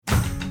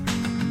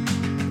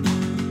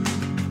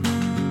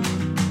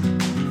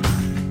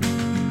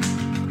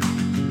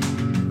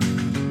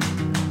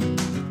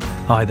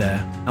Hi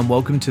there, and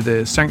welcome to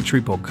the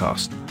Sanctuary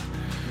Podcast.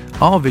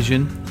 Our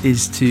vision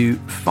is to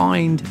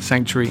find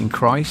sanctuary in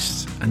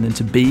Christ and then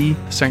to be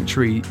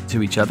sanctuary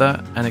to each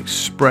other and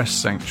express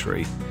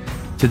sanctuary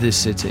to this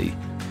city.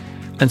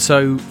 And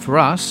so for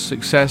us,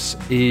 success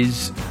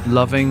is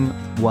loving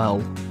well,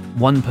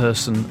 one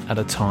person at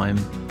a time.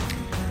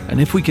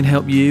 And if we can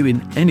help you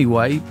in any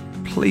way,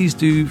 please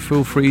do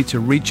feel free to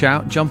reach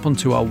out, jump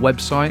onto our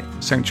website,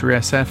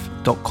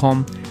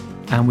 sanctuarysf.com,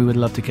 and we would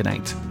love to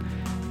connect.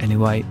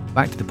 Anyway,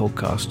 back to the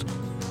podcast.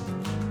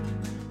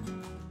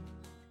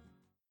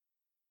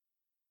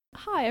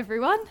 Hi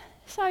everyone,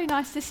 so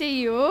nice to see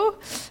you all.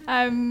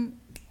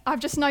 I've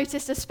just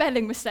noticed a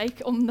spelling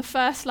mistake on the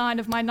first line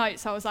of my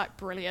notes. I was like,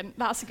 brilliant,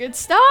 that's a good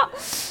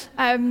start.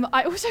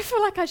 I also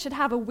feel like I should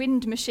have a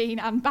wind machine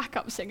and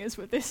backup singers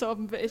with this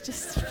on, but it's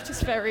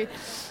just very...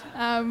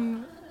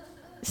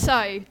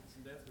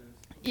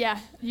 Yeah,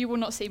 you will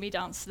not see me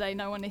dance today.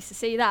 No one needs to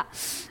see that.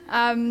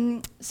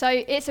 So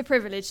it's a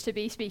privilege to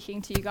be speaking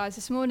to you guys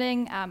this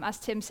morning. As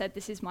Tim said,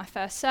 this is my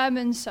first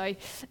sermon, so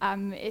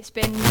it's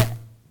been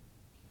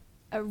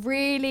a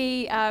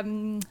really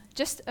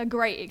just a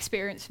great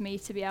experience for me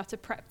to be able to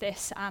prep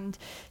this and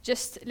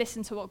just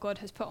listen to what God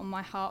has put on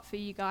my heart for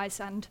you guys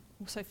and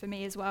also for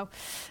me as well.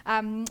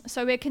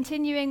 So we're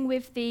continuing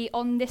with the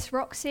On This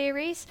Rock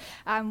series,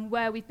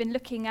 where we've been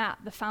looking at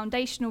the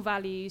foundational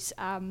values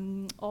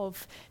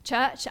of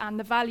church and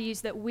the values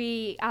that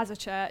we as a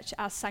church,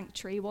 as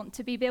Sanctuary, want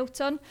to be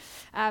built on.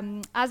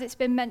 As it's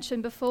been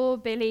mentioned before,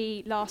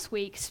 Billy last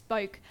week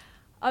spoke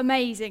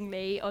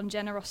amazingly on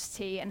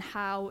generosity and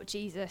how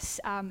Jesus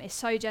is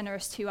so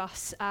generous to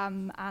us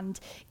and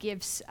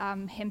gives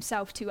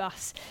himself to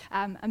us.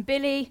 And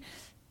Billy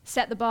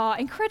set the bar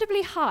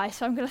incredibly high,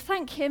 so I'm going to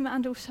thank him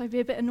and also be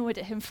a bit annoyed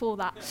at him for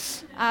that.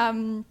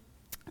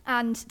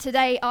 And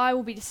today I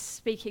will be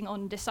speaking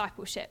on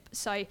discipleship.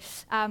 So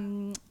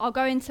I'll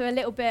go into a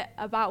little bit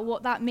about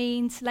what that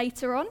means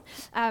later on.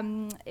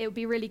 It would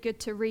be really good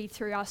to read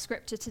through our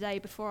scripture today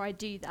before I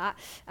do that.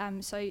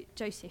 So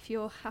Josie, if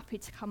you're happy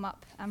to come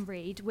up and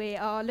read, we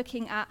are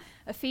looking at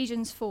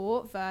Ephesians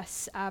 4,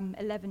 verse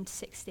 11 to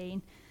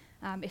 16.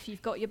 If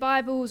you've got your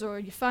Bibles or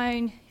your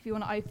phone, if you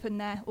want to open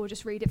there or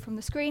just read it from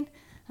the screen,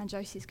 and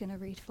Josie's going to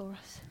read for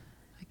us.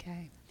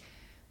 Okay.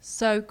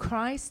 So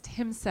Christ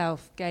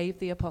himself gave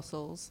the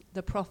apostles,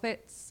 the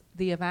prophets,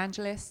 the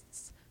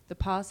evangelists, the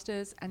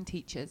pastors and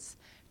teachers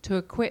to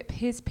equip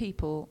his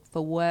people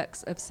for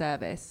works of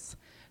service,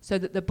 so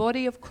that the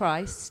body of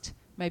Christ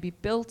may be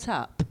built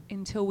up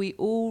until we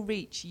all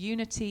reach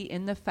unity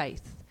in the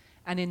faith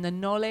and in the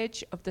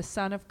knowledge of the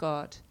Son of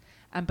God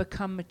and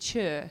become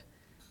mature,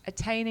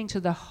 attaining to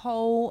the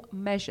whole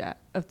measure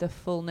of the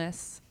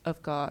fullness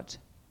of God.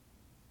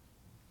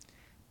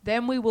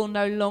 Then we will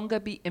no longer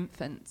be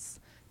infants,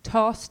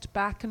 tossed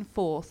back and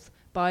forth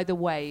by the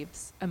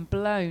waves and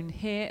blown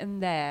here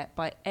and there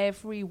by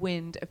every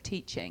wind of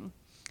teaching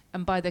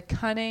and by the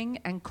cunning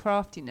and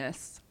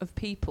craftiness of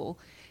people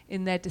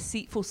in their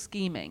deceitful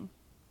scheming.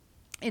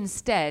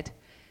 Instead,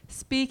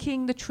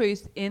 speaking the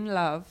truth in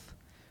love,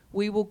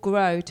 we will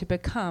grow to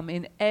become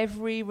in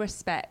every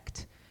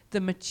respect the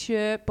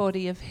mature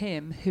body of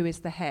him who is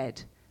the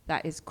head,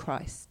 that is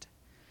Christ.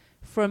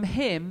 From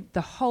him,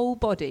 the whole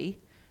body,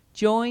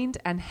 joined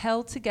and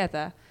held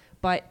together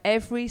by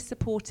every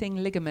supporting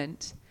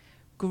ligament,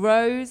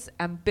 grows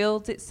and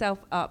builds itself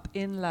up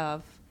in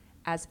love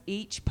as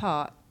each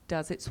part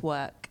does its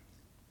work.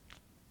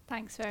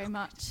 Thanks very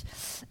much.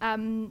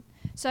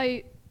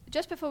 So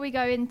just before we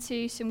go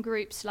into some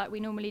groups like we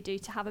normally do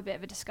to have a bit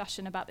of a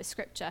discussion about this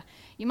scripture,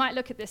 you might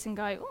look at this and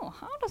go, oh,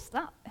 how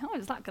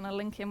is that going to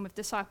link in with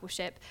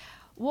discipleship?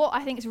 What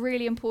I think is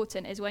really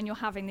important is when you're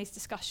having these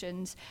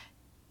discussions,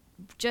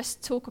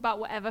 just talk about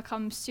whatever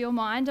comes to your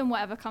mind and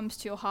whatever comes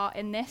to your heart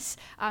in this.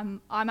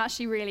 I'm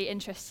actually really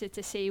interested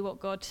to see what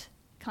God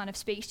kind of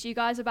speaks to you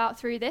guys about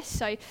through this.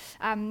 So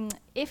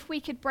if we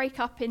could break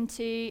up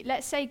into,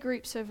 let's say,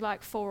 groups of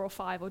like 4 or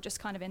 5, or just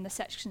kind of in the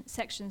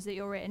sections that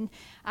you're in,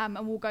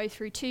 and we'll go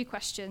through 2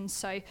 questions.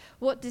 So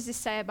what does this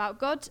say about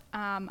God,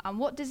 and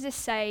what does this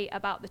say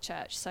about the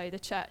church? So the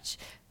church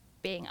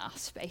being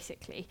us,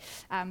 basically.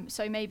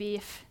 So maybe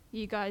if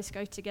you guys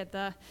go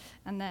together,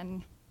 and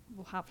then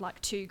we'll have like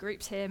 2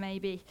 groups here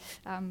maybe.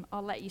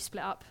 I'll let you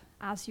split up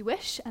as you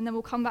wish, and then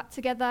we'll come back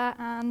together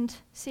and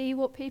see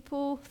what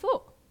people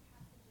thought.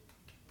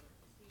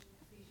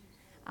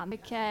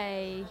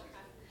 Okay.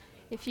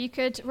 If you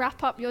could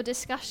wrap up your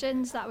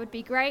discussions, that would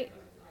be great.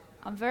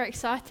 I'm very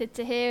excited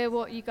to hear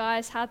what you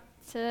guys had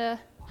to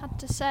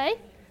say.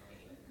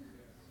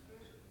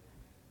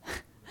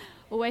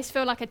 Always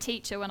feel like a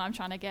teacher when I'm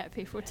trying to get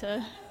people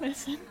to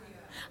listen.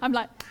 I'm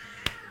like,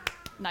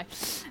 no.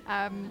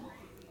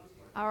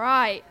 All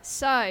right,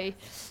 so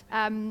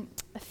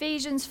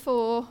Ephesians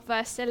 4,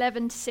 verse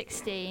 11 to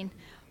 16.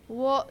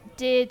 What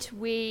did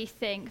we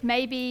think?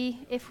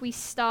 Maybe if we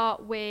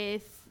start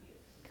with,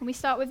 can we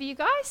start with you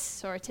guys?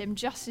 Sorry, Tim,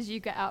 just as you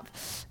get up.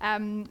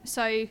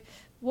 So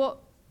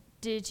what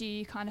did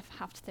you kind of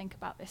have to think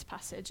about this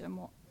passage, and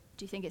what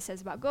do you think it says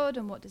about God,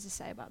 and what does it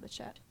say about the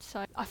church?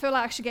 So I feel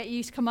like I should get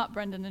you to come up,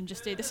 Brendan, and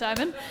just do the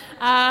sermon,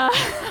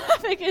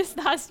 because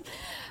that's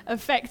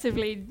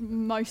effectively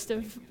most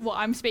of what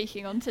I'm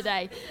speaking on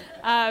today.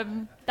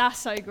 That's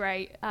so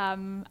great.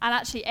 And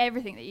actually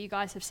everything that you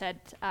guys have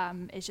said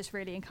is just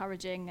really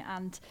encouraging,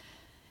 and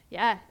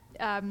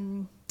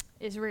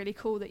it's really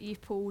cool that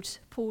you've pulled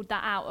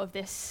that out of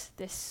this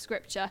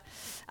scripture.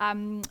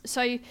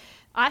 So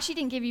I actually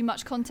didn't give you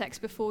much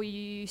context before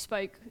you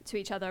spoke to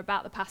each other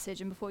about the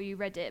passage and before you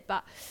read it,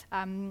 but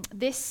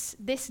this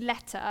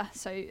letter,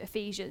 so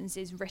Ephesians,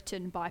 is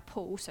written by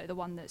Paul, so the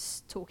one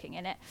that's talking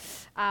in it,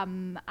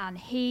 and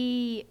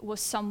he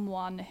was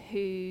someone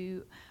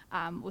who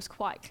was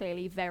quite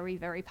clearly very,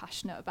 very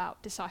passionate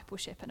about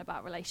discipleship and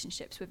about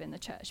relationships within the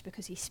church,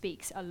 because he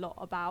speaks a lot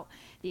about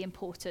the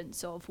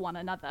importance of one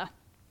another.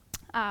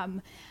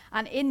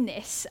 And in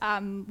this,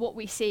 what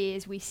we see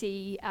is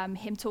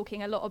him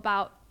talking a lot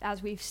about,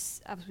 as we've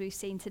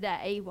seen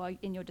today, well,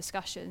 in your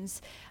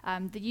discussions,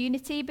 the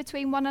unity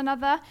between one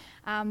another,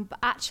 but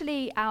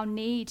actually our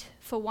need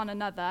for one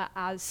another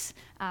as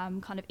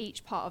kind of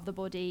each part of the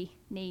body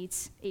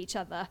needs each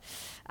other.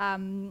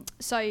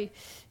 So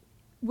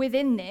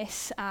within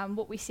this,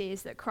 what we see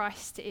is that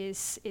Christ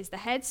is the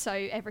head, so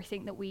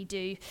everything that we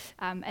do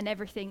and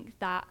everything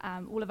that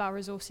all of our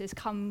resources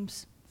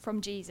comes from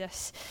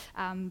Jesus,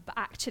 but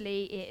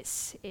actually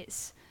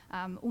it's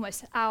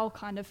almost our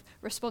kind of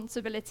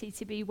responsibility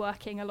to be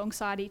working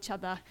alongside each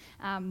other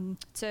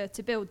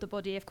to build the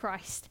body of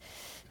Christ.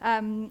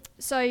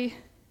 So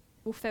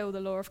fulfill the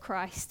law of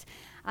Christ.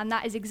 And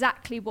that is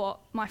exactly what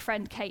my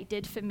friend Kate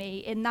did for me.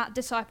 In that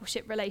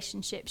discipleship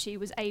relationship, she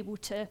was able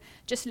to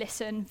just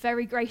listen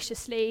very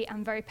graciously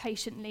and very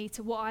patiently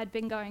to what I had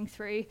been going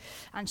through,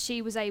 and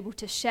she was able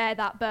to share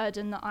that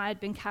burden that I had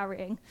been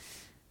carrying.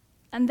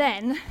 And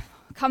then,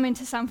 coming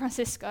to San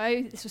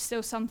Francisco,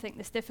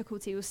 this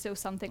difficulty was still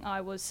something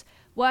I was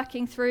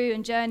working through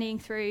and journeying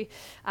through.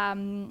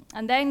 And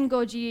then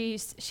God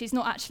she's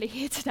not actually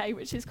here today,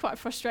 which is quite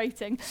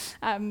frustrating.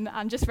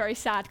 I'm just very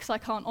sad because I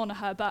can't honour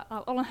her, but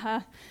I'll honour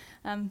her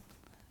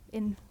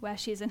in where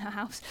she is in her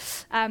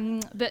house.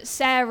 But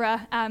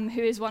Sarah,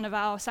 who is one of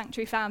our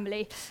sanctuary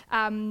family,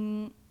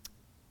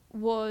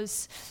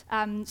 was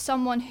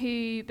someone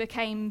who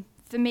became,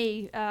 for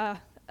me,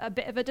 a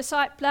bit of a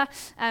discipler,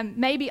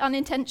 maybe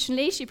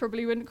unintentionally. She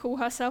probably wouldn't call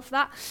herself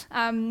that,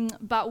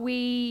 but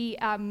we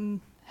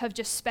have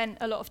just spent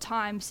a lot of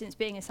time since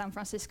being in San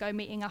Francisco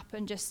meeting up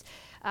and just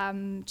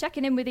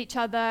checking in with each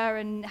other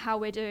and how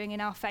we're doing in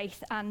our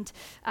faith. And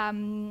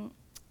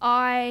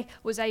I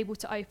was able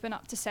to open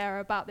up to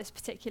Sarah about this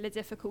particular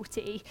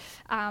difficulty,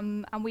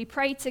 and we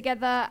prayed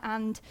together,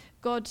 and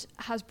God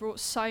has brought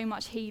so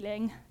much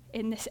healing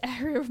in this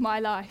area of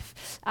my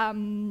life. I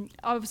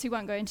obviously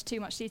won't go into too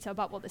much detail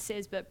about what this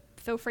is, but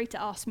feel free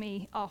to ask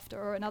me after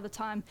or another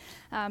time,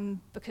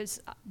 because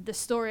the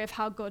story of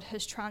how God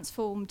has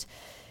transformed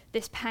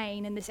this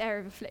pain and this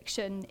area of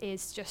affliction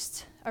is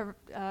just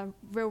a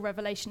real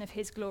revelation of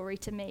his glory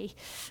to me.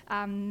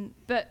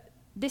 But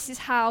this is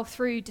how,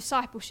 through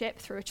discipleship,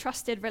 through a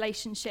trusted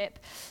relationship,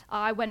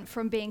 I went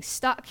from being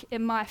stuck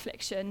in my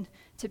affliction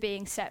to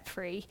being set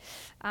free.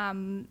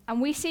 And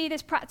we see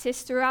this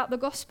practice throughout the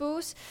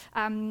Gospels,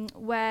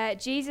 where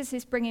Jesus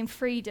is bringing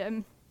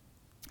freedom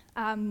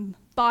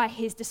by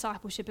his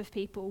discipleship of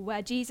people,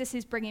 where Jesus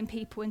is bringing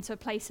people into a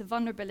place of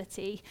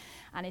vulnerability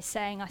and is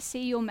saying, I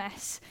see your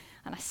mess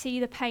and I see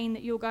the pain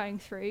that you're going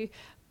through,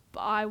 but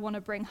I want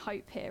to bring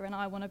hope here and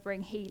I want to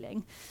bring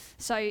healing.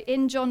 So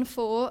in John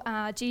 4,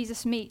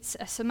 Jesus meets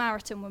a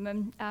Samaritan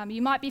woman.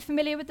 You might be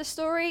familiar with the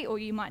story or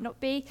you might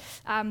not be,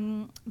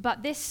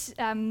 but this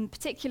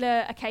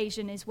particular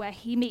occasion is where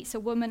he meets a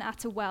woman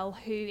at a well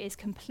who is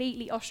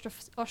completely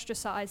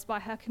ostracized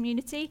by her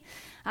community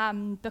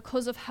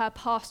because of her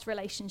past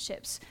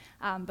relationships,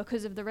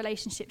 because of the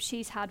relationships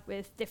she's had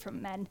with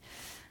different men.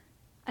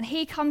 And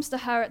he comes to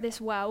her at this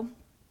well,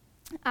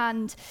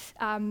 and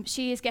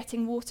she is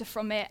getting water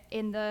from it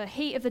in the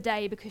heat of the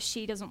day because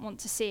she doesn't want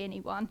to see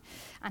anyone.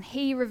 And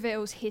he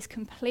reveals his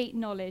complete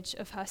knowledge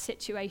of her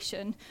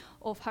situation,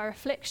 of her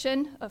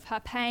affliction, of her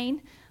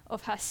pain,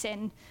 of her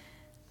sin,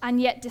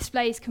 and yet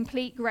displays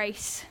complete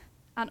grace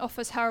and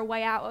offers her a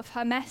way out of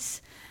her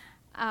mess.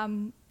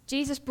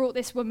 Jesus brought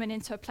this woman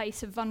into a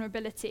place of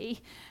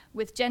vulnerability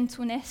with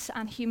gentleness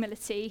and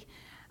humility,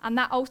 and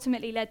that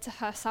ultimately led to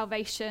her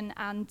salvation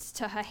and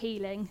to her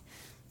healing.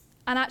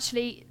 And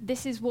actually,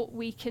 this is what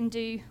we can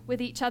do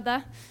with each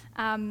other.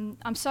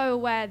 I'm so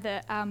aware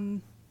that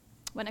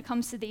when it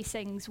comes to these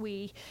things,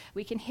 we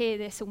can hear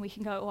this and we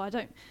can go, oh, I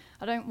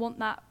don't want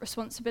that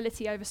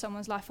responsibility over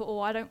someone's life,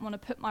 or I don't want to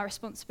put my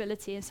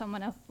responsibility in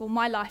someone else, or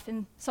my life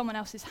in someone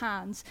else's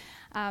hands.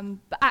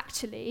 But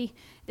actually,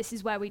 this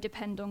is where we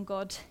depend on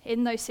God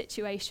in those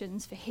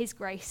situations for his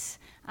grace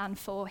and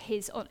for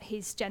his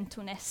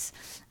gentleness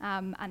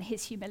and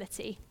his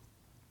humility.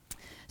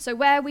 So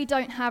where we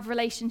don't have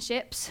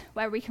relationships,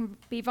 where we can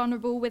be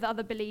vulnerable with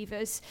other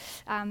believers,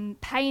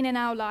 pain in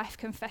our life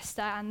can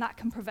fester, and that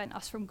can prevent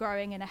us from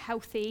growing in a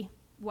healthy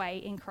way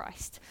in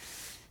Christ.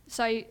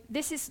 So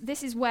this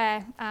is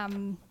where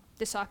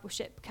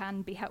discipleship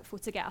can be helpful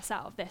to get us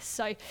out of this.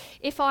 So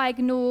if I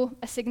ignore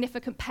a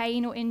significant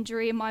pain or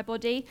injury in my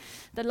body,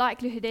 the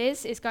likelihood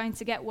is it's going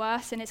to get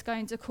worse and it's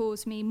going to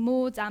cause me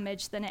more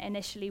damage than it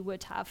initially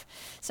would have.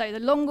 So the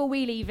longer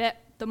we leave it,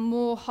 the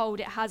more hold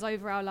it has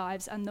over our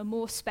lives and the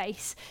more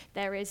space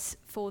there is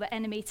for the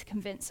enemy to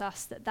convince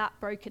us that that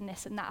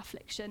brokenness and that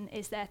affliction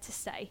is there to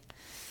stay.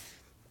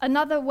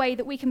 Another way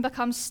that we can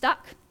become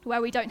stuck,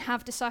 where we don't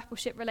have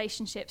discipleship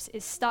relationships,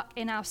 is stuck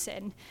in our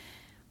sin.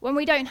 When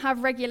we don't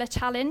have regular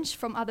challenge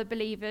from other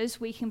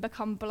believers, we can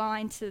become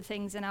blind to the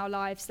things in our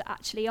lives that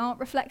actually aren't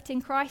reflecting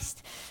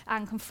Christ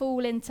and can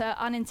fall into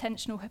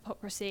unintentional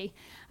hypocrisy.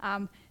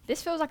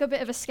 This feels like a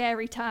bit of a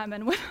scary term,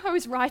 and when I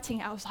was writing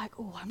it, I was like,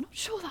 I'm not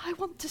sure that I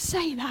want to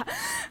say that.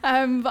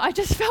 But I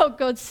just felt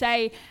God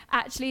say,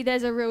 actually,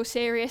 there's a real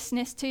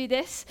seriousness to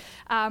this.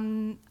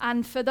 And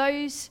for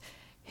those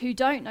who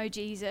don't know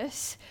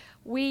Jesus,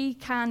 we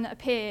can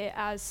appear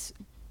as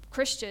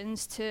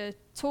Christians to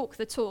talk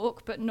the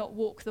talk but not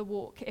walk the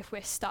walk if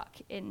we're stuck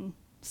in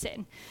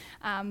sin,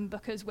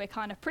 because we're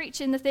kind of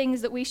preaching the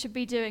things that we should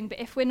be doing, but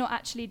if we're not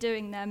actually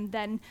doing them,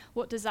 then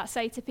what does that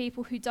say to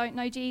people who don't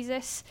know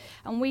Jesus?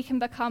 And we can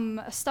become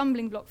a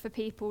stumbling block for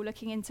people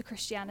looking into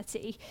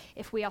Christianity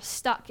if we are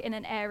stuck in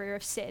an area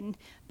of sin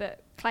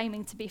but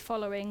claiming to be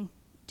following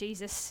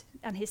Jesus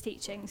and his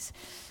teachings.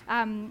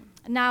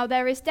 Now,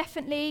 there is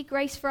definitely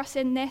grace for us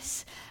in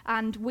this,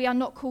 and we are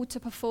not called to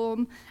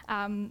perform,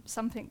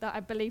 something that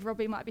I believe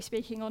Robbie might be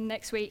speaking on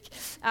next week.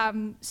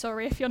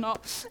 Sorry if you're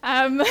not.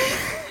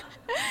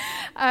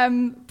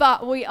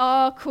 But we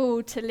are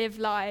called to live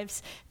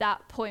lives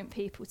that point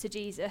people to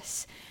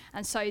Jesus.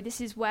 And so this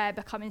is where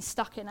becoming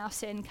stuck in our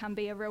sin can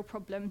be a real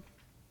problem.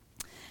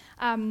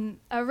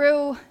 A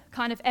real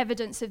kind of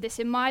evidence of this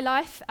in my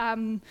life,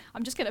 I'm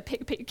just going to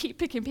keep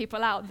picking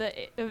people out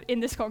in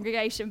this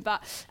congregation,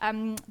 but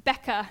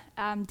Becca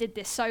did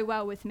this so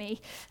well with me.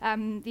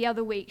 The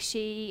other week,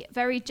 she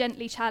very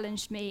gently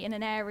challenged me in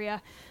an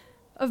area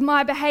of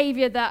my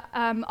behaviour that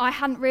I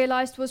hadn't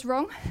realised was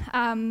wrong.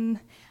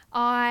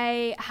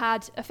 I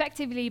had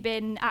effectively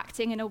been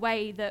acting in a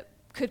way that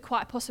could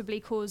quite possibly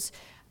cause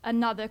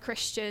another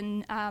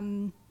Christian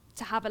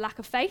to have a lack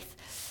of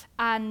faith,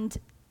 and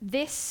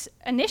this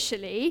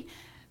initially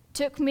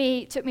took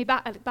me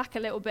back a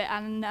little bit,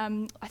 and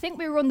I think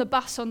we were on the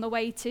bus on the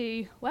way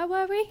to, where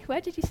were we? Where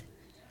did you?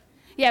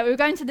 Yeah, we were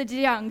going to the De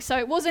Young,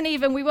 so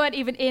we weren't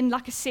even in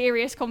like a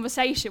serious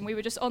conversation. We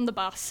were just on the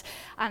bus,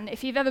 and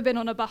if you've ever been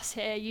on a bus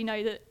here, you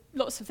know that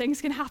lots of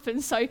things can happen,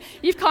 so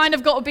you've kind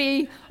of got to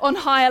be on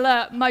high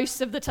alert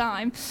most of the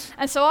time.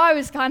 And so I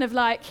was kind of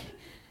like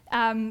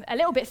a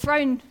little bit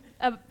thrown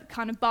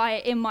kind of by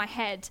it in my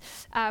head.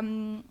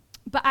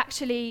 But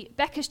actually,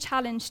 Becca's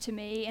challenge to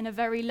me in a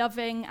very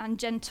loving and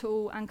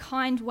gentle and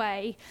kind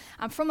way,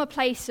 and from a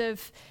place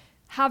of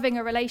having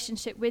a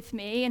relationship with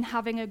me and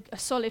having a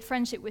solid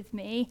friendship with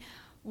me,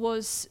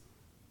 was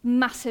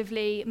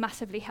massively,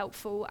 massively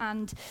helpful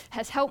and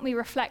has helped me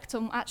reflect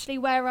on actually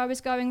where I was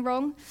going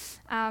wrong.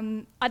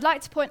 I'd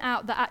like to point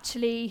out that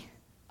actually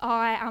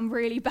I am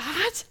really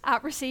bad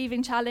at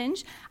receiving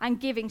challenge and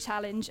giving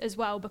challenge as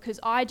well, because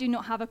I do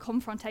not have a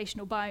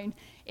confrontational bone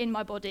in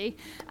my body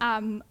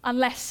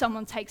unless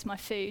someone takes my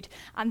food,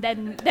 and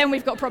then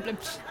we've got a problem.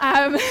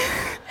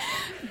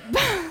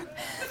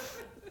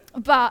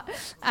 But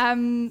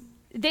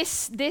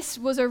this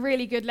was a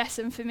really good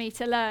lesson for me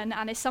to learn,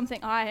 and it's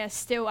something I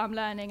still am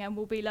learning and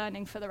will be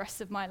learning for the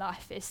rest of my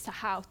life, is to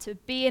how to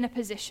be in a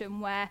position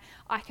where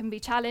I can be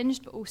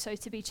challenged, but also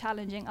to be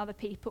challenging other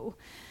people.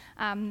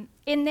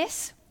 In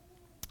this,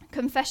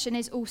 confession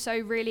is also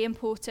really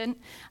important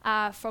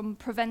from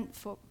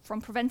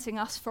preventing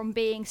us from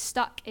being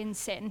stuck in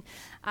sin.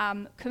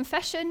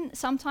 Confession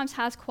sometimes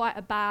has quite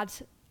a bad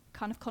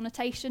kind of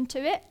connotation to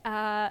it.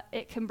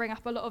 It can bring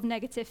up a lot of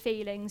negative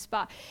feelings,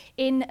 but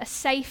in a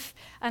safe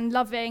and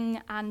loving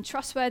and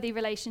trustworthy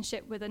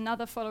relationship with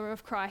another follower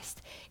of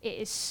Christ, it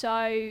is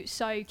so,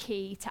 so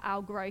key to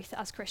our growth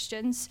as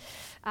Christians.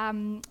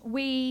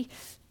 We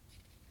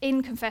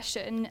in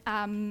confession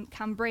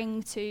can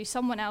bring to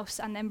someone else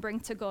and then bring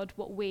to God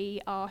what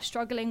we are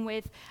struggling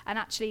with and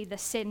actually the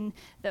sin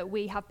that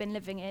we have been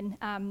living in.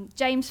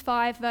 James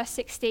 5 verse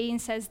 16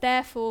 says,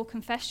 "Therefore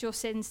confess your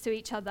sins to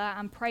each other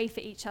and pray for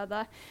each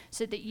other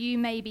so that you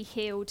may be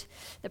healed.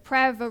 The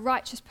prayer of a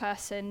righteous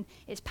person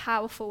is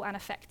powerful and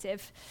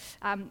effective."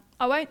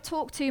 I won't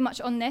talk too much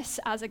on this,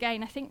 as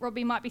again, I think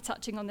Robbie might be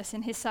touching on this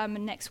in his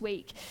sermon next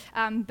week.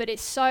 But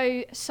it's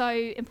so, so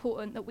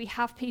important that we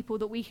have people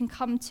that we can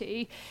come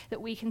to,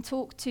 that we can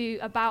talk to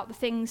about the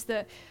things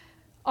that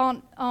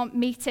aren't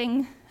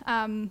meeting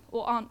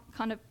or aren't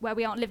kind of where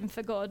we aren't living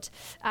for God,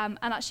 and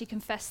actually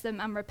confess them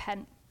and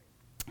repent.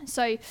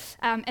 So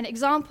an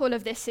example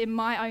of this in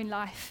my own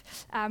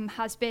life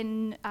has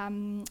been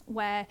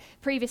where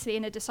previously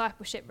in a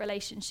discipleship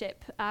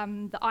relationship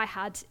that I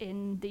had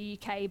in the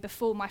UK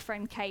before my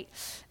friend Kate,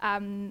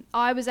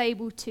 I was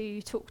able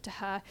to talk to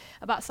her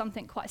about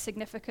something quite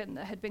significant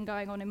that had been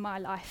going on in my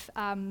life.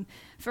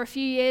 For a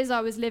few years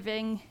I was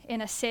living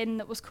in a sin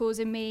that was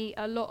causing me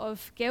a lot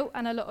of guilt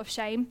and a lot of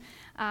shame.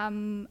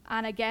 And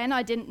again,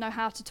 I didn't know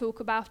how to talk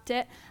about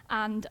it,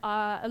 and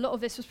a lot of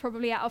this was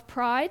probably out of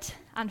pride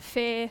and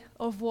fear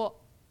of what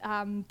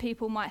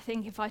people might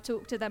think if I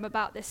talked to them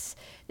about this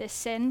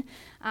sin.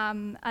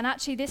 And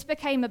actually this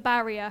became a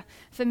barrier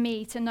for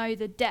me to know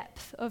the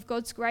depth of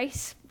God's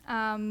grace,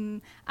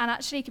 and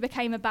actually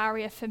became a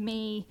barrier for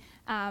me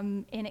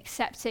in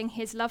accepting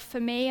his love for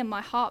me, and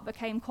my heart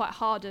became quite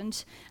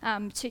hardened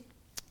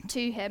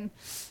to him.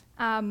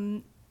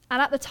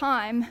 And at the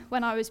time,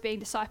 when I was being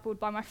discipled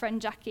by my friend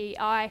Jackie,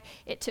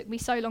 it took me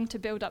so long to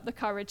build up the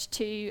courage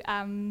to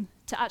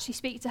actually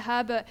speak to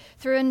her, but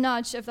through a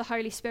nudge of the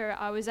Holy Spirit,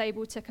 I was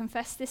able to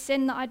confess this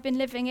sin that I'd been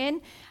living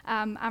in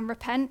and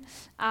repent.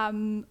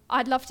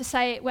 I'd love to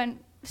say it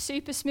went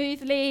super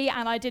smoothly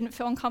and I didn't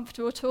feel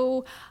uncomfortable at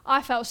all.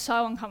 I felt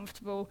so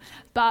uncomfortable,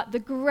 but the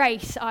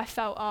grace I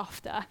felt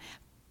after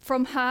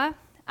from her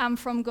and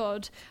from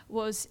God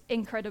was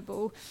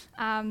incredible.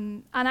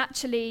 And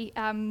actually,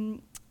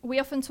 we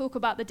often talk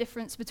about the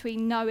difference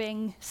between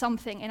knowing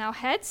something in our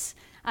heads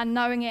and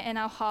knowing it in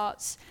our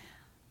hearts.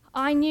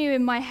 I knew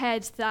in my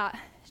head that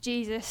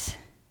Jesus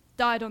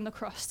died on the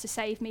cross to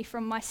save me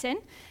from my sin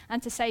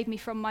and to save me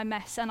from my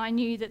mess, and I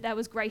knew that there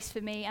was grace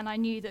for me, and I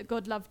knew that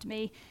God loved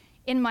me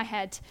in my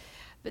head.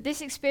 But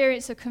this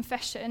experience of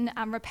confession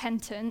and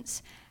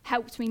repentance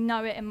helped me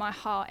know it in my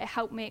heart. It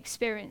helped me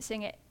experience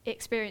it.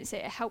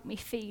 It helped me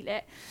feel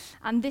it.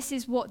 And this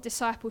is what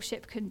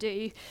discipleship can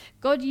do.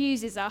 God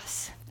uses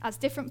us as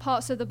different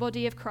parts of the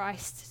body of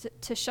Christ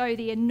to show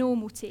the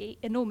enormity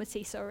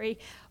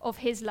of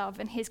his love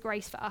and his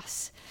grace for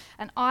us.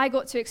 And I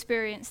got to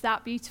experience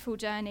that beautiful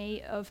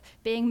journey of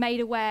being made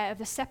aware of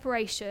the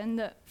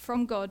separation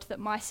from God that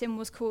my sin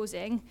was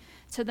causing,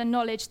 to the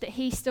knowledge that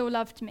he still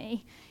loved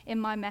me in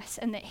my mess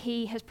and that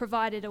he has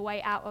provided a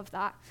way out of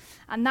that.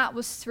 And that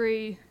was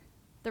through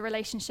the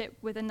relationship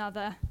with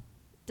another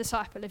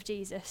disciple of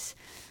Jesus.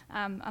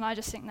 And I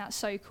just think that's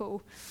so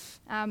cool.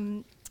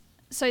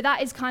 So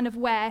that is kind of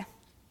where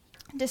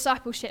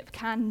discipleship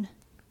can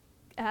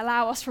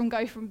allow us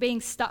go from being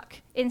stuck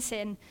in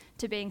sin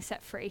to being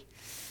set free.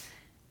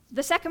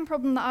 The second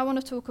problem that I want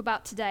to talk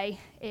about today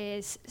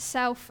is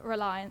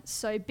self-reliance.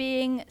 So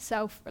being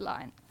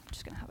self-reliant. I'm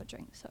just going to have a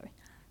drink, sorry.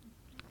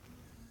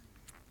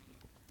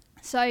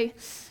 So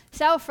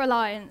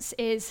self-reliance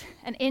is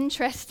an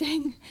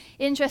interesting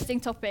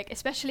topic,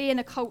 especially in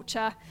a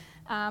culture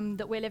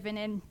that we're living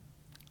in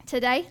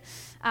today.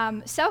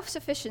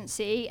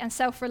 Self-sufficiency and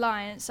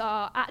self-reliance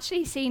are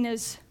actually seen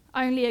as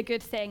only a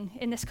good thing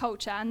in this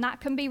culture, and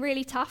that can be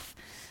really tough.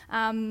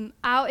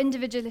 Our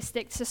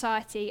individualistic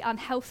society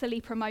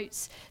unhealthily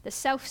promotes the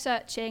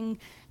self-searching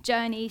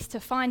journeys to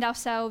find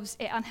ourselves.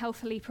 It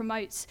unhealthily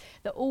promotes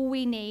that all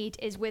we need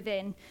is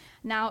within.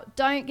 Now,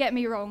 don't get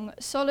me wrong,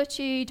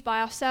 solitude by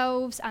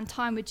ourselves and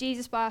time with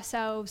Jesus by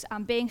ourselves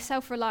and being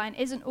self-reliant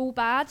isn't all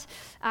bad.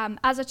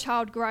 As a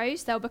child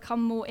grows, they'll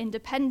become more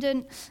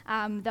independent,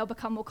 they'll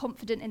become more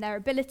confident in their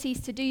abilities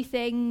to do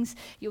things.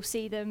 You'll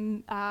see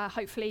them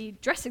hopefully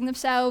dressing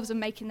themselves and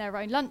making their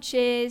own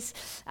lunches,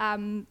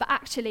 but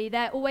actually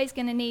they're always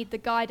going to need the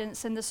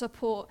guidance and the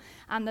support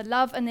and the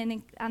love and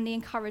the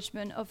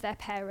encouragement of their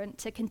parent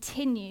to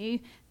continue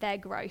their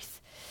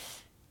growth.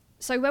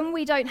 So when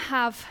we don't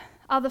have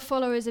other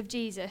followers of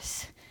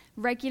Jesus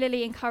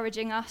regularly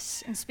encouraging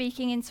us and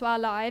speaking into our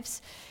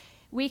lives,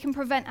 we can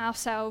prevent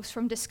ourselves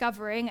from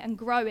discovering and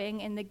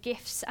growing in the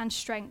gifts and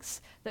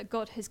strengths that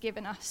God has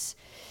given us.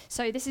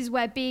 So this is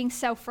where being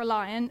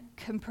self-reliant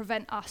can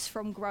prevent us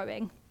from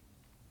growing.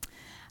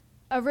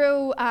 A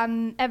real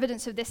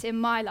evidence of this in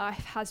my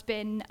life has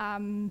been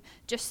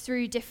just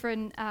through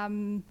different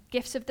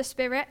gifts of the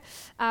Spirit.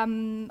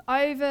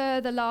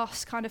 Over the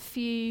last kind of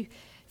few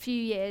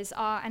years,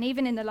 and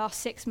even in the last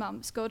 6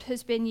 months, God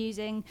has been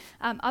using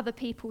other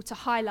people to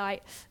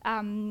highlight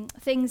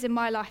things in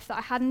my life that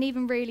I hadn't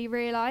even really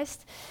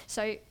realised.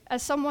 So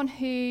as someone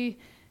who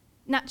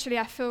naturally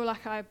I feel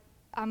like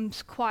I'm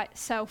quite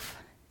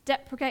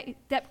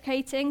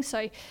self-deprecating,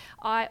 so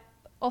I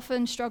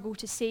often struggle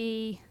to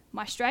see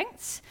my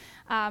strengths,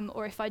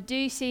 or if I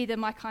do see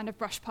them, I kind of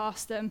brush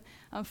past them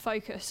and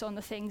focus on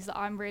the things that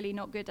I'm really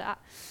not good at.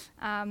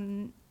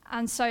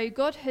 And so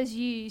God has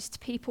used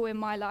people in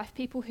my life,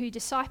 people who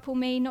disciple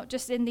me, not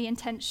just in the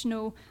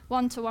intentional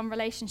one-to-one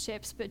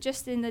relationships, but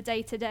just in the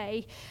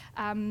day-to-day,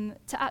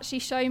 to actually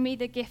show me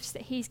the gifts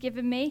that he's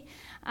given me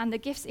and the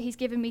gifts that he's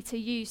given me to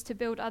use to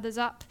build others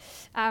up.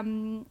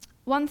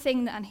 One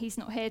thing, and he's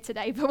not here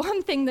today, but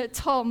one thing that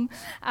Tom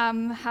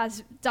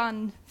has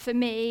done for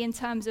me in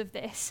terms of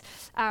this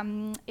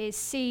is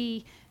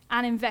see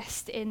and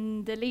invest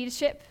in the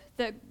leadership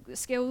the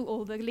skill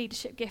or the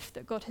leadership gift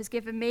that God has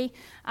given me.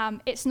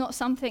 It's not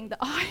something that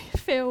I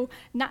feel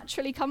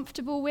naturally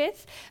comfortable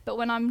with, but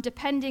when I'm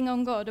depending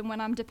on God and when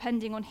I'm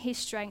depending on his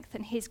strength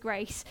and his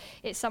grace,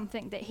 it's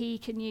something that he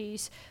can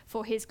use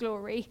for his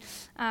glory.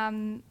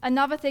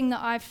 Another thing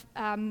that I've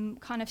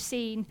kind of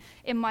seen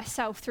in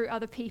myself through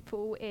other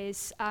people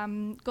is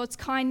God's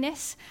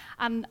kindness.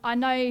 And I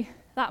know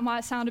that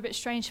might sound a bit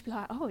strange to be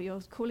like, oh,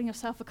 you're calling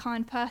yourself a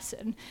kind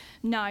person.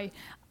 No,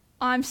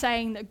 I'm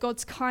saying that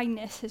God's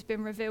kindness has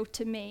been revealed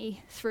to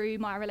me through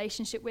my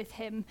relationship with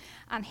him,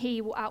 and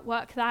he will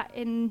outwork that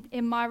in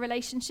my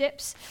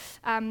relationships.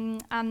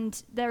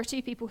 And there are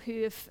two people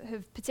who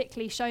have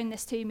particularly shown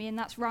this to me, and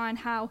that's Ryan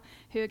Howe,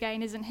 who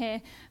again isn't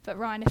here, but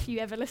Ryan, if you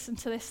ever listen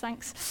to this,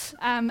 thanks.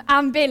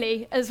 And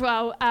Billy as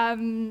well.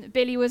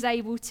 Billy was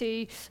able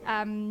to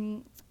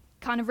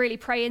kind of really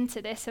pray into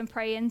this and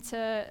pray into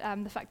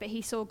the fact that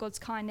he saw God's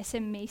kindness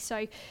in me.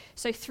 So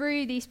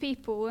through these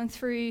people and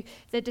through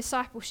the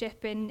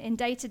discipleship in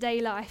day-to-day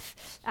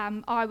life,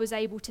 I was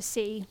able to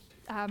see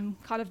kind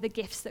of the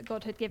gifts that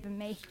God had given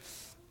me.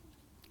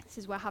 This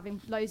is where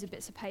having loads of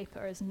bits of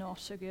paper is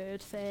not a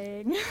good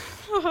thing.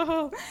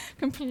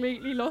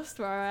 Completely lost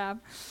where I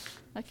am.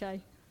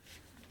 Okay.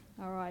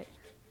 All right.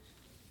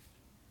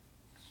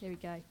 Here we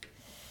go.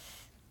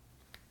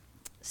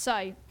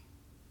 So,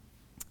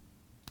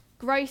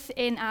 growth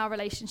in our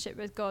relationship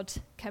with God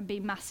can be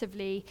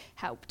massively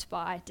helped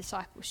by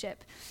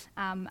discipleship.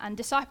 And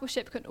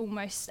discipleship can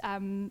almost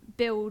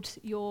build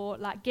your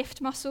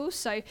gift muscles.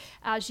 So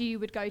as you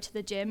would go to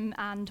the gym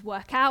and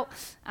work out,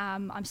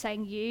 I'm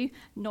saying you,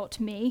 not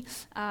me.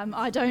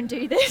 I don't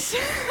do this.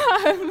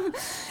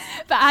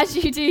 But as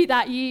you do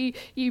that,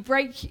 you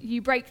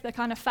break the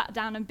kind of fat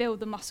down and build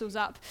the muscles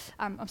up.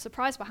 I'm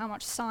surprised by how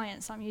much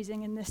science I'm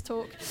using in this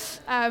talk.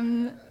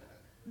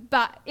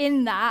 But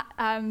in that,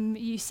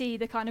 you see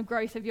the kind of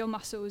growth of your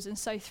muscles. And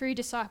so through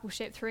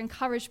discipleship, through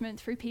encouragement,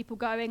 through people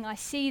going, I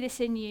see this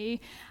in you,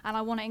 and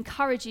I want to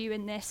encourage you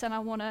in this, and I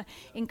want to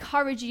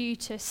encourage you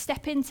to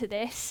step into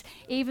this,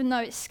 even though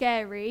it's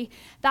scary,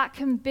 that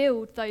can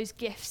build those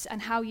gifts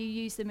and how you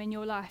use them in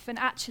your life. And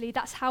actually,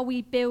 that's how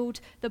we build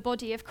the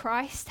body of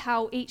Christ,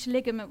 how each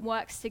ligament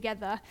works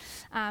together,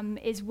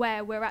 is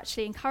where we're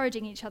actually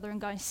encouraging each other and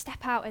going,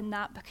 step out in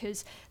that,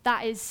 because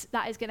that is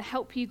going to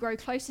help you grow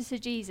closer to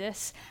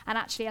Jesus. And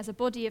actually, as a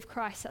body of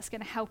Christ, that's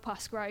going to help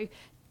us grow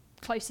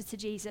closer to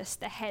Jesus,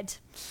 the head.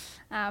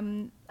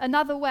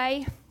 Another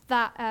way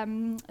that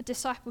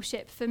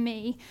discipleship for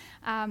me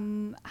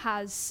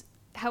has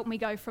helped me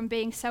go from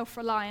being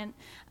self-reliant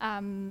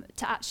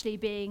to actually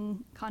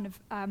being kind of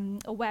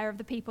aware of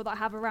the people that I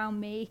have around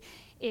me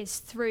is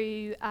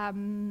through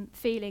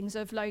feelings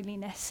of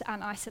loneliness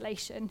and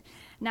isolation.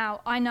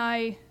 Now, I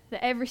know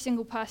that every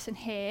single person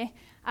here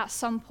at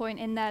some point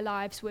in their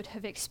lives would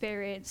have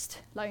experienced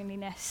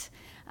loneliness.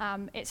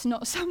 It's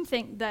not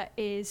something that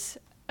is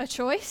a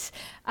choice.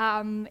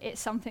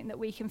 It's something that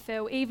we can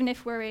feel even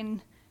if we're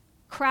in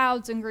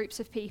crowds and groups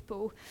of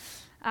people.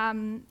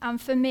 And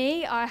for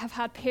me, I have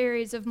had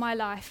periods of my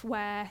life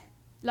where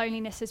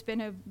loneliness has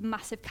been a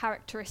massive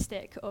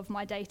characteristic of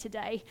my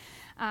day-to-day,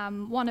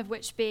 one of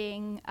which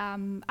being,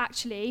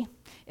 actually,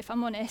 if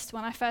I'm honest,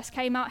 when I first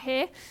came out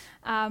here,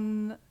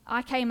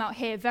 I came out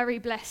here very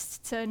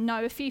blessed to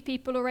know a few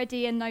people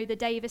already and know the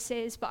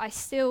Davises, but I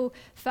still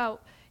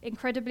felt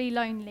incredibly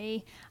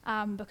lonely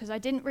because I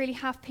didn't really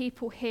have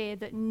people here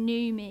that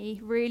knew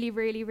me really,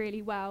 really,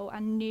 really well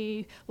and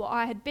knew what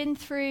I had been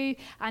through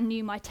and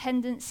knew my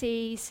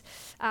tendencies.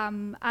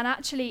 And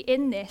actually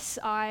in this,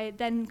 I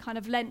then kind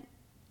of lent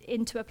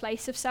into a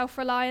place of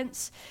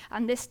self-reliance,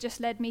 and this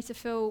just led me to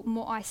feel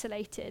more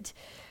isolated.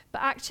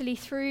 But actually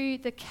through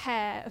the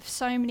care of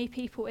so many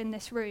people in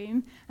this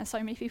room, and so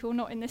many people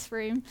not in this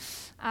room,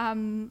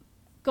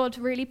 God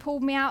really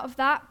pulled me out of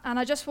that. And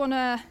I just want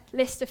to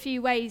list a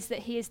few ways that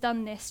he has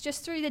done this,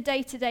 just through the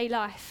day-to-day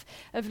life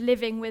of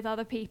living with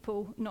other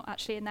people, not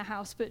actually in their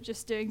house, but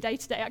just doing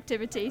day-to-day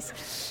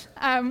activities,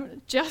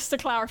 just to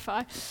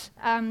clarify.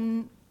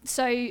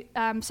 So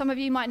some of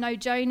you might know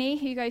Joni,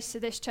 who goes to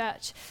this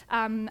church,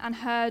 and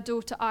her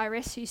daughter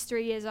Iris, who's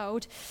 3 years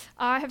old.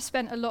 I have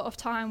spent a lot of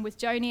time with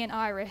Joni and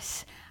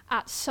Iris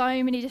at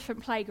so many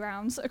different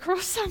playgrounds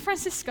across San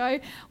Francisco,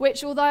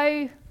 which,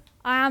 although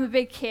I am a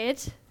big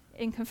kid,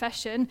 in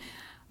confession,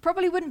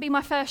 probably wouldn't be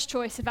my first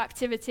choice of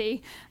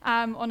activity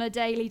on a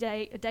daily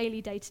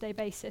day-to-day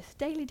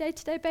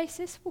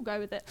basis. We'll go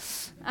with it.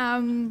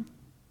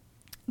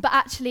 But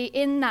actually,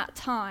 in that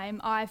time,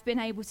 I've been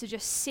able to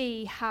just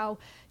see how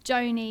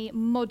Joni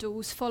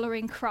models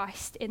following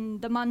Christ in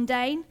the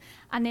mundane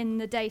and in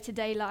the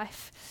day-to-day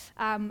life.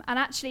 And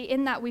actually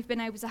in that we've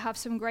been able to have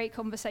some great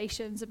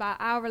conversations about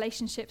our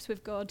relationships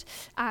with God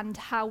and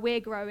how we're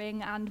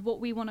growing and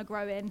what we want to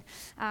grow in.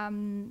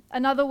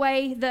 Another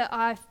way that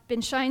I've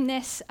been shown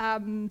this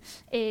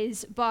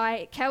is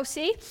by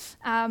Kelsey.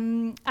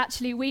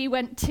 Actually, we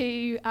went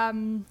to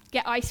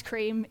get ice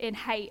cream in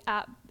Haight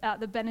at at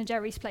the Ben &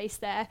 Jerry's place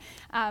there,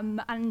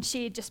 and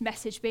she had just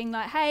messaged being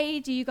like, hey,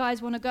 do you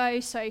guys want to go?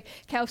 So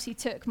Kelsey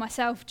took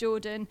myself,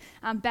 Jordan,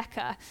 and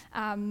Becca,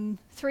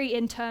 3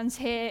 interns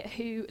here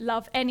who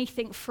love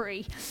anything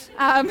free.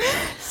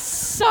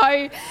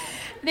 So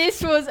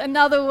this was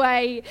another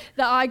way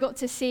that I got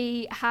to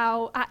see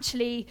how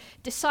actually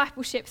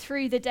discipleship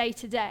through the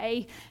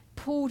day-to-day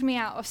pulled me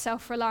out of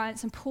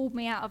self-reliance and pulled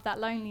me out of that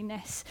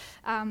loneliness.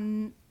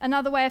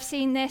 Another way I've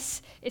seen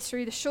this is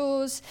through the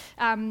shores.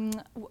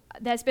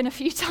 There's been a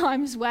few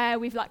times where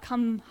we've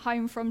come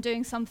home from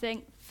doing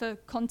something. For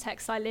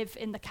context, I live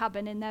in the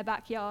cabin in their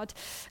backyard,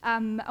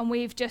 and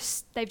they've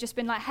just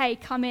been like, hey,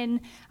 come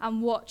in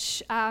and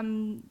watch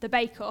the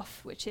Bake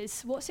Off, which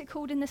is, what's it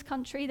called in this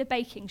country? The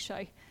baking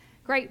show.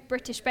 Great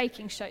British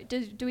Baking Show.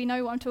 Do we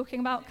know what I'm talking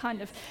about?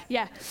 Kind of,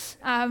 yeah.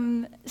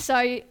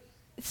 So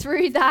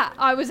through that,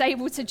 I was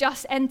able to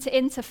just enter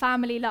into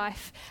family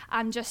life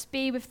and just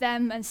be with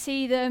them and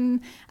see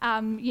them,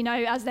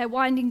 as they're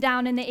winding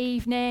down in the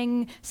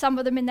evening, some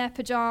of them in their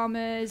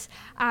pajamas.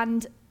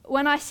 And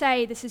when I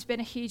say this has been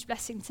a huge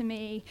blessing to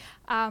me,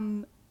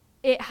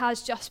 it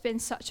has just been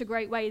such a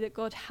great way that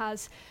God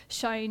has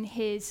shown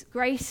his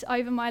grace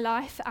over my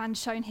life and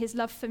shown his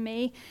love for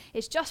me.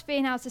 It's just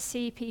being able to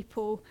see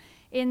people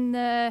in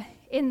the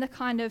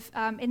kind of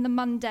in the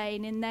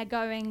mundane, in their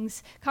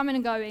goings, coming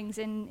and goings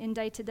in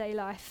day-to-day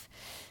life.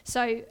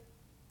 So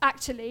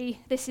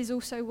actually, this is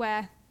also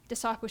where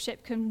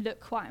discipleship can look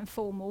quite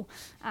informal,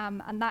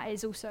 and that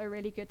is also a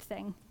really good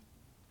thing.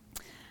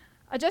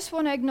 I just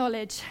want to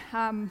acknowledge,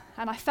 and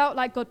I felt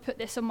like God put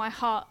this on my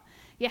heart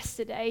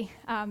yesterday.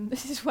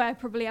 This is where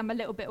probably I'm a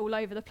little bit all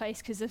over the place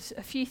because there's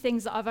a few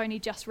things that I've only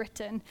just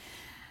written,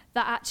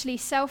 that actually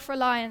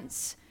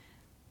self-reliance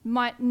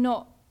might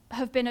not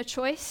have been a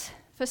choice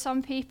for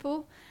some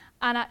people,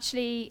 and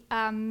actually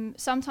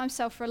sometimes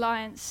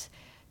self-reliance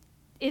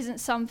isn't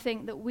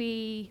something that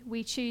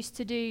we choose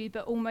to do,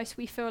 but almost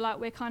we feel like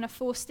we're kind of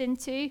forced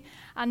into,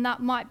 and that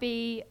might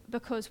be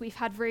because we've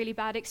had really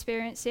bad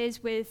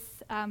experiences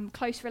with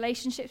close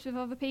relationships with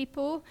other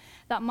people.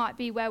 That might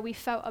be where we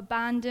felt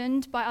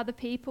abandoned by other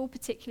people,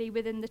 particularly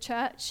within the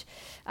church.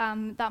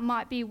 That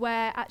might be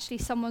where actually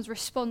someone's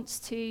response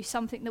to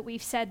something that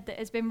we've said that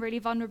has been really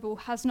vulnerable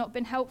has not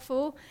been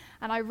helpful,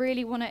 and I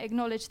really want to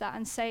acknowledge that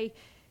and say,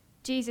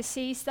 Jesus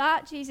sees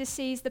that. Jesus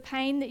sees the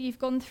pain that you've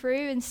gone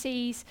through and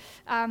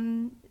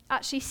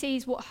actually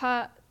sees what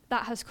hurt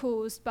that has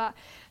caused, but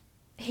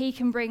he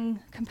can bring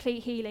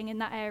complete healing in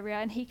that area,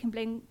 and he can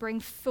bring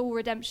full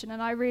redemption.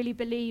 And I really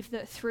believe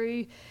that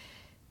through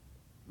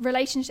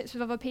relationships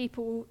with other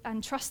people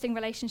and trusting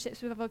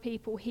relationships with other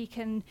people, he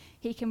can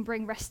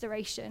bring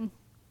restoration.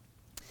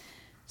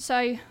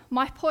 So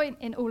my point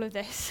in all of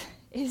this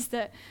is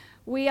that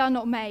we are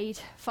not made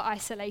for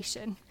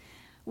isolation.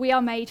 We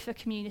are made for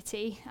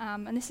community,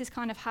 and this is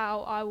kind of how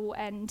I will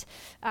end.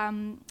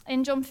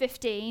 In John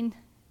 15,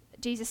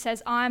 Jesus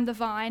says, I am the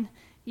vine,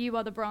 you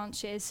are the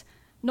branches.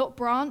 Not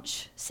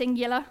branch,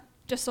 singular,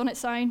 just on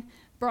its own,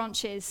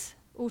 branches,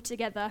 all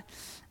together.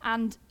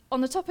 And on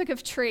the topic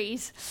of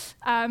trees,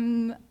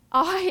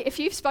 if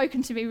you've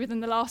spoken to me within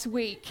the last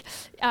week,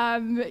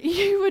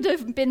 you would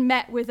have been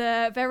met with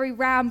a very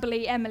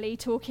rambly Emily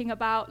talking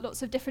about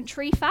lots of different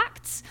tree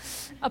facts.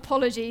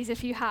 Apologies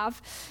if you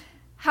have.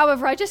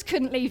 However, I just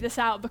couldn't leave this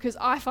out because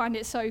I find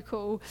it so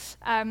cool.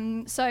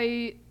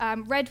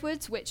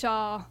 Redwoods, which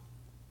are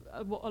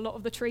what a lot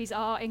of the trees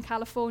are in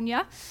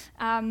California,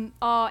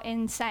 are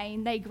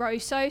insane. They grow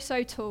so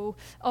tall,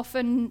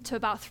 often to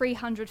about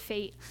 300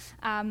 feet,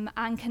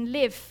 and can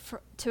live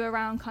to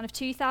around kind of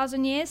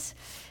 2,000 years.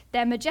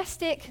 They're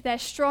majestic, they're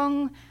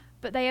strong,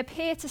 but they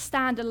appear to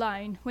stand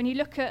alone. When you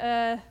look at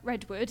a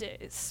redwood,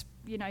 it's,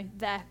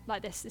 they're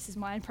like this. This is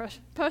my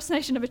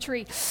impersonation of a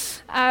tree.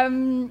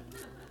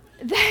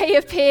 They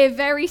appear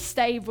very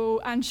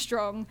stable and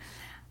strong.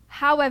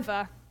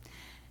 However,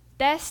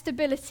 their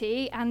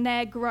stability and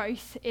their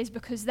growth is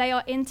because they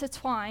are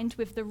intertwined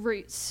with the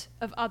roots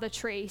of other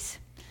trees.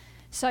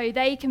 So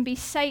they can be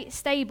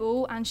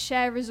stable and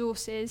share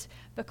resources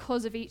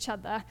because of each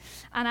other.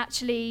 And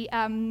actually,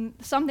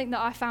 something that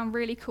I found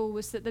really cool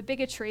was that the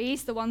bigger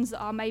trees, the ones that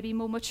are maybe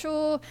more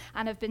mature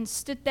and have been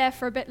stood there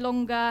for a bit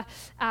longer,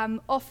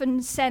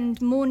 often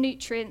send more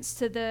nutrients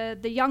to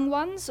the young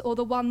ones, or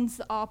the ones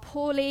that are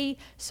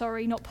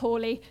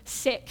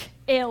sick,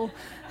 ill.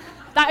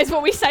 That is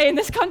what we say in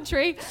this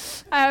country.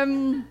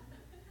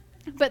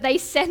 But they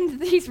send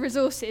these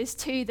resources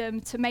to them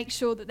to make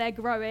sure that they're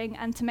growing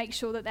and to make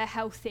sure that they're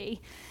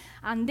healthy.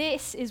 And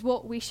this is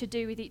what we should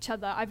do with each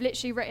other. I've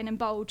literally written in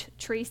bold,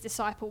 trees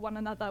disciple one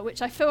another,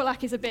 which I feel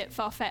like is a bit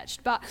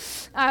far-fetched. But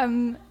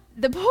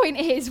the point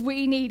is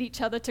we need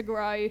each other to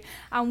grow,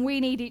 and we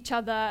need each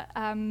other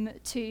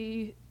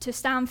to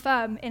stand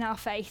firm in our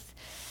faith.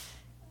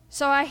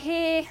 So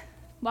I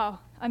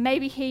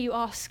maybe hear you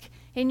ask,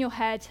 in your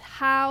head,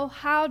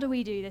 how do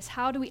we do this?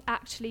 How do we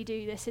actually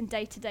do this in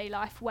day-to-day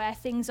life where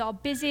things are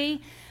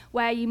busy,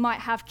 where you might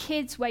have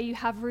kids, where you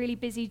have really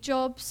busy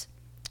jobs,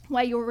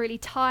 where you're really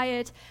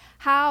tired?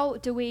 How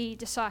do we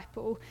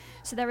disciple?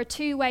 So there are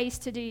two ways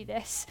to do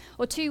this,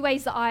 or two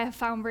ways that I have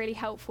found really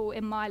helpful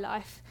in my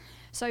life.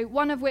 So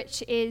one of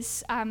which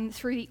is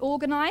through the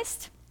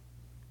organised,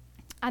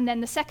 and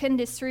then the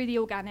second is through the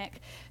organic.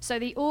 So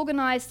the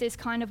organised is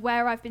kind of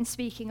where I've been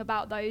speaking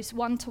about those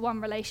one-to-one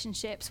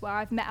relationships where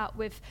I've met up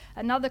with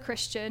another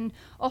Christian,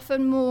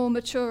 often more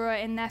mature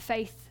in their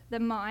faith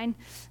than mine,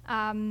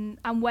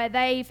 and where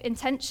they've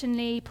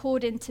intentionally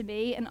poured into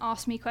me and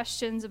asked me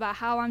questions about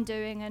how I'm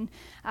doing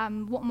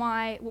and what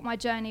my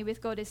journey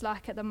with God is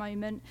like at the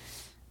moment.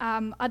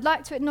 I'd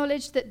like to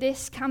acknowledge that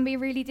this can be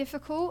really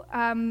difficult,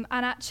 and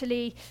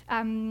actually,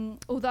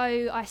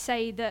 although I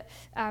say that,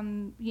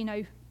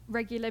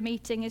 regular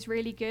meeting is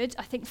really good,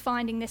 I think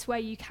finding this where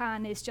you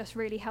can is just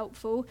really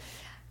helpful.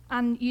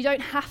 And you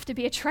don't have to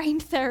be a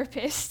trained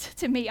therapist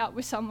to meet up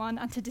with someone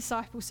and to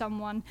disciple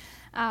someone.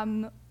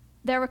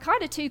 There are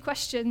kind of two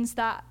questions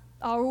that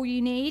are all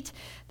you need.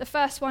 The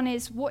first one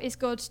is, what is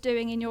God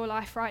doing in your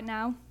life right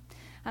now?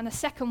 And the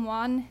second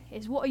one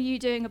is, what are you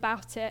doing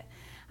about it?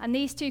 And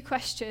these two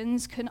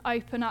questions can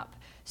open up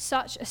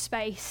such a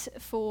space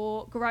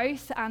for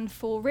growth and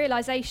for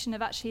realization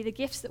of actually the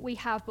gifts that we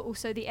have, but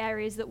also the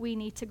areas that we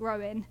need to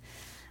grow in.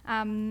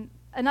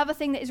 Another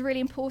thing that is really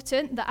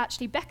important that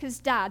actually Becca's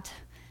dad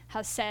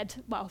has said,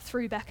 well,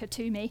 through Becca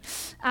to me,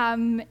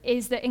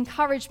 is that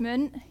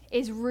encouragement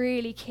is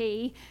really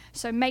key.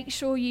 So make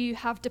sure you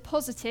have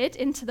deposited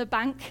into the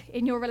bank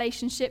in your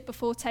relationship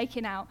before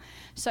taking out.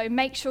 So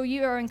make sure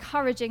you are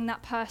encouraging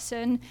that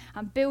person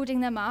and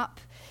building them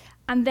up.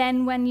 And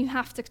then when you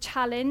have to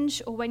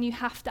challenge, or when you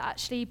have to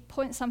actually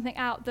point something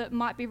out that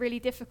might be really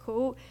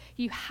difficult,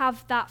 you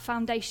have that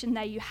foundation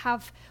there. You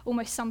have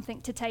almost something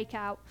to take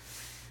out.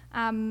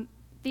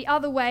 The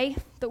other way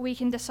that we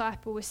can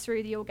disciple is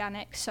through the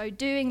organic. So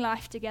doing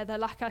life together,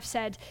 like I've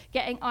said,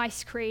 getting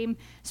ice cream,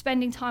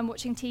 spending time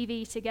watching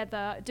TV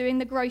together, doing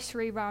the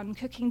grocery run,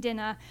 cooking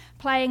dinner,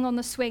 playing on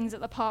the swings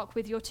at the park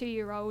with your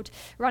 2-year-old,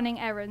 running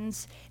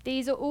errands.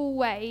 These are all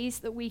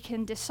ways that we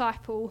can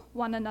disciple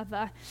one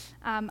another,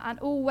 and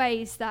all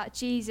ways that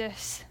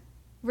Jesus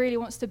really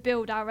wants to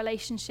build our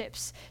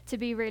relationships to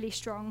be really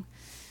strong.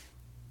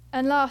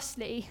 And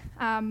lastly,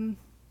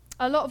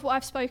 a lot of what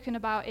I've spoken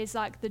about is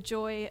like the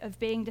joy of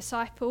being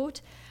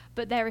discipled,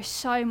 but there is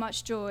so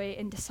much joy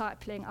in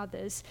discipling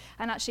others.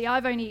 And actually,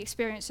 I've only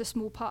experienced a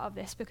small part of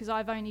this because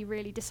I've only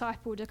really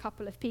discipled a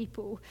couple of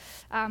people.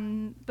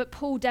 But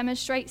Paul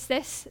demonstrates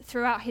this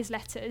throughout his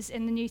letters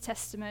in the New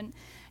Testament,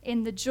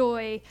 in the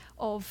joy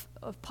of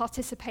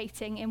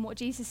participating in what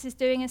Jesus is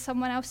doing in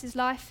someone else's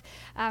life.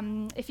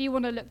 If you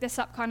want to look this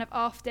up kind of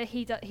after,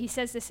 he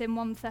says this in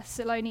 1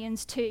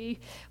 Thessalonians 2,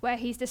 where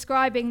he's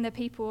describing the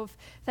people of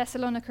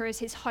Thessalonica as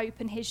his hope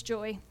and his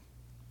joy.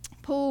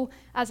 Paul,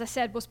 as I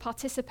said, was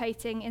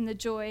participating in the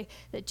joy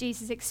that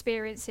Jesus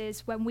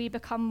experiences when we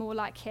become more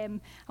like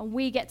him, and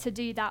we get to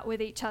do that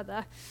with each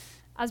other.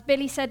 As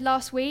Billy said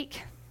last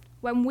week,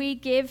 when we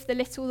give the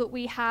little that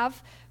we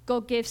have,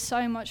 God gives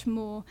so much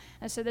more.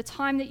 And so the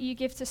time that you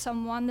give to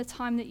someone, the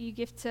time that you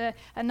give to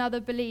another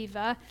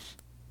believer,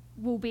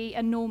 will be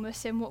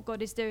enormous in what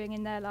God is doing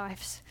in their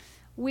lives.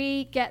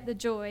 We get the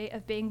joy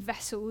of being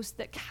vessels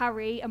that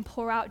carry and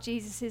pour out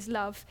Jesus'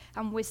 love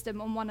and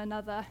wisdom on one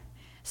another.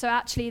 So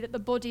actually that the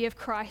body of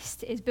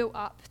Christ is built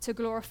up to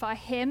glorify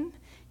him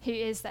who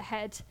is the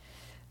head.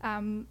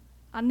 And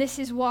this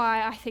is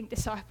why I think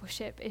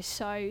discipleship is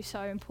so,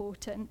 so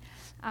important.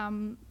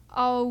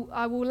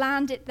 I will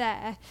land it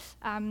there.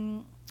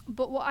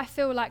 But what I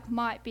feel like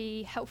might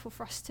be helpful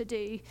for us to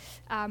do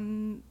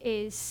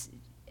is,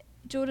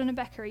 Jordan and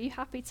Becca, are you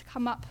happy to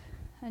come up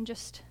and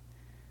just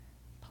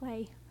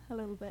play a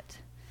little bit?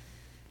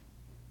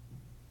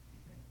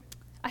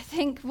 I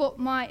think what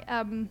might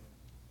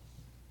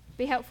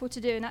be helpful to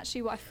do, and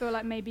actually what I feel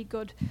like maybe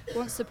God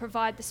wants to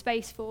provide the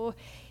space for,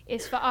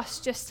 is for us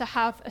just to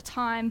have a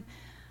time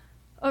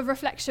of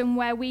reflection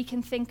where we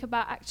can think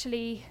about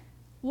actually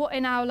what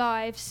in our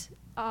lives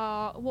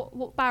are,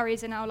 what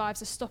barriers in our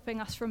lives are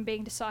stopping us from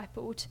being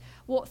discipled,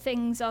 what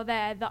things are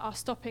there that are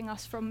stopping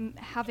us from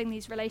having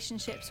these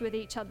relationships with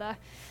each other.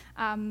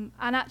 And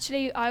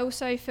actually, I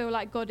also feel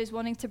like God is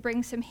wanting to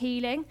bring some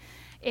healing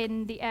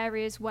in the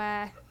areas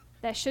where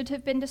there should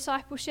have been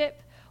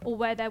discipleship, or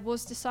where there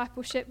was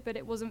discipleship, but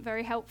it wasn't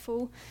very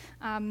helpful.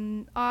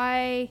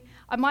 I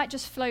might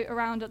just float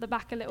around at the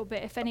back a little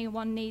bit if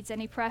anyone needs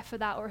any prayer for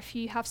that, or if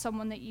you have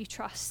someone that you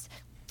trust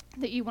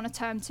that you want to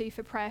turn to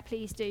for prayer,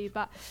 please do.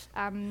 But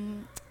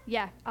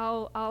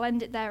I'll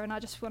end it there, and I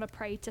just want to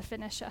pray to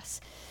finish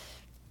us.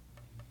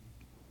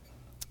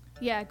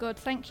 Yeah, God,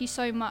 thank you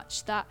so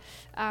much that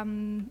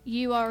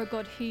you are a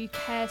God who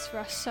cares for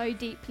us so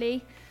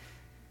deeply.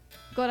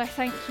 God, I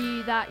thank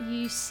you that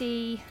you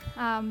see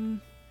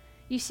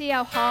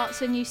our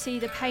hearts, and you see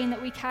the pain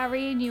that we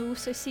carry, and you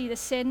also see the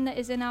sin that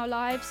is in our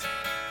lives.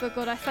 But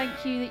God, I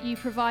thank you that you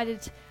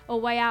provided a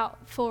way out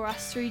for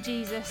us through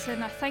Jesus.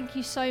 And I thank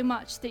you so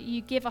much that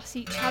you give us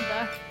each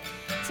other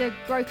to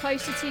grow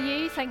closer to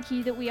you. Thank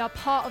you that we are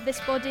part of this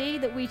body,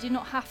 that we do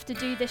not have to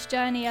do this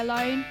journey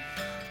alone.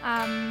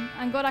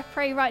 And God, I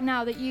pray right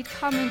now that you'd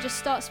come and just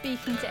start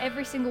speaking to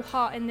every single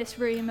heart in this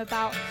room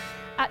about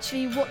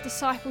actually what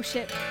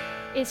discipleship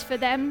is for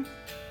them,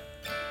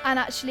 and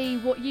actually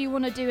what you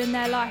want to do in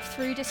their life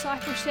through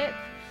discipleship.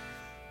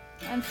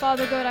 And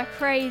Father God, I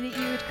pray that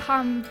you would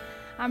come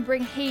and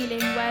bring healing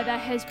where there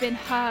has been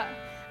hurt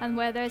and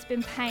where there has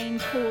been pain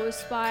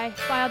caused by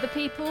other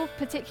people,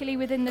 particularly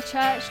within the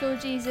church.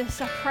 Lord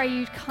Jesus, I pray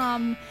you'd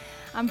come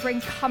and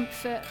bring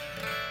comfort.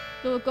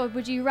 Lord God,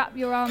 would you wrap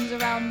your arms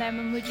around them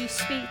and would you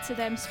speak to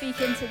them, speak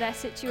into their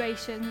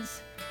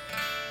situations.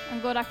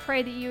 And God, I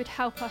pray that you would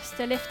help us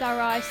to lift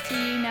our eyes to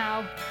you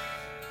now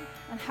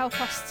and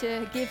help us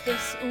to give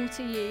this all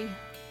to you.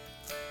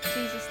 In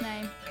Jesus'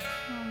 name.